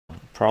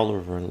Prowler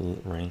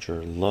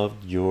Ranger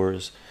loved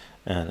yours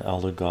and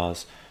Elder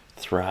God's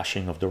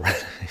thrashing of the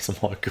Reddit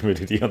ASMR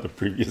community on the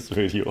previous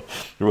video.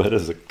 Reddit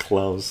is a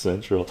clown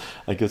central.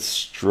 I get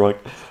struck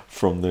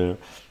from there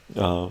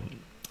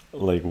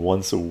like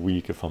once a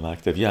week if I'm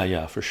active. Yeah,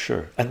 yeah, for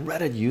sure. And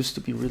Reddit used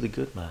to be really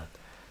good, man.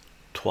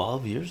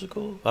 12 years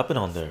ago, I've been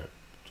on there,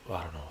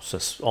 I don't know,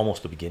 since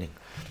almost the beginning,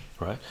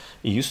 right?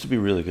 It used to be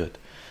really good,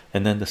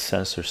 and then the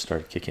censors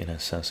started kicking in,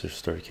 censors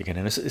started kicking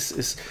in.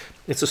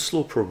 It's a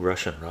slow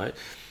progression, right?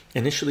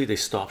 Initially they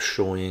stopped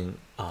showing,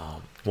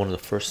 one of the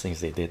first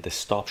things they did, they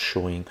stopped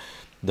showing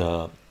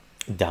the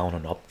down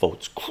and up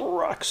votes.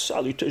 Crack,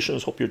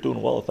 salutations, hope you're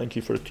doing well, thank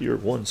you for the tier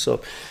 1.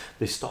 So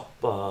they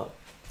stopped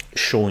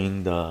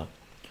showing the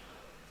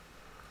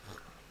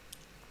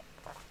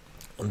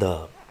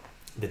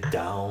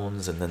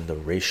downs and then the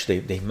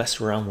ratio. They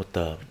mess around with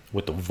the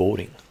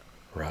voting,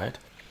 right?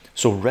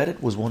 So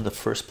Reddit was one of the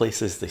first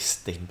places they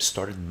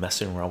started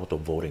messing around with the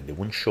voting. They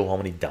wouldn't show how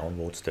many down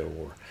votes there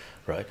were,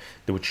 right?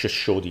 They would just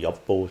show the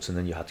up votes, and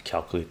then you had to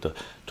calculate the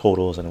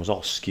totals, and it was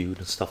all skewed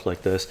and stuff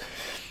like this.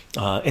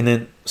 And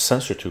then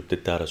Censorship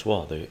did that as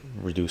well. They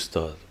reduced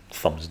the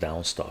thumbs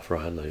down stuff,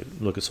 right? Like,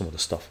 look at some of the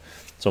stuff,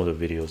 some of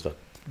the videos that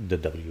the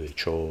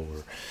WHO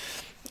or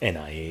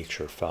NIH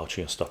or Fauci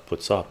and stuff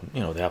puts up.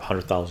 You know, they have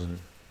 100,000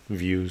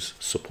 views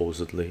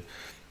supposedly,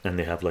 and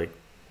they have like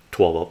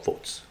 12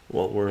 upvotes.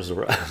 Well, where's the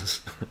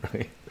rest?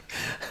 Right?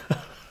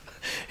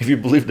 If you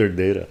believe their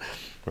data,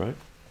 right?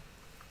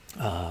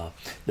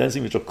 That's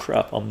image of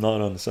crap. I'm not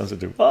on the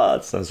censorship. Ah,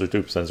 it's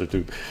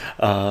censorship.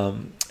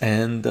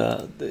 And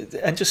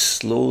just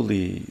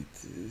slowly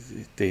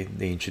they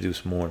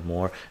introduce more and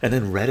more, and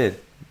then Reddit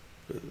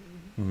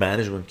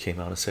management came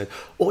out and said,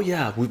 oh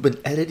yeah, we've been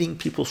editing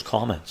people's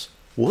comments.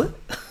 What?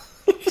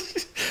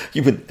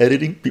 You've been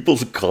editing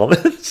people's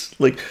comments?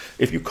 Like,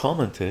 if you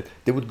commented,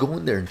 they would go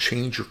in there and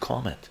change your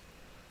comment,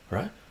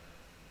 right?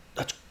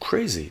 That's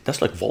crazy.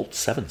 That's like Vault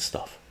 7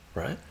 stuff,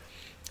 right?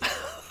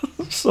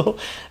 So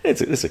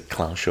it's a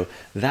clown show.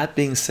 That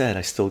being said,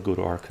 I still go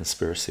to Our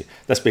Conspiracy.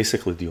 That's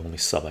basically the only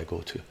sub I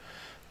go to.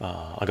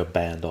 I got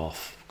banned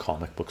off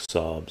comic book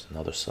subs and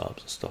other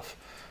subs and stuff,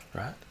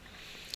 right?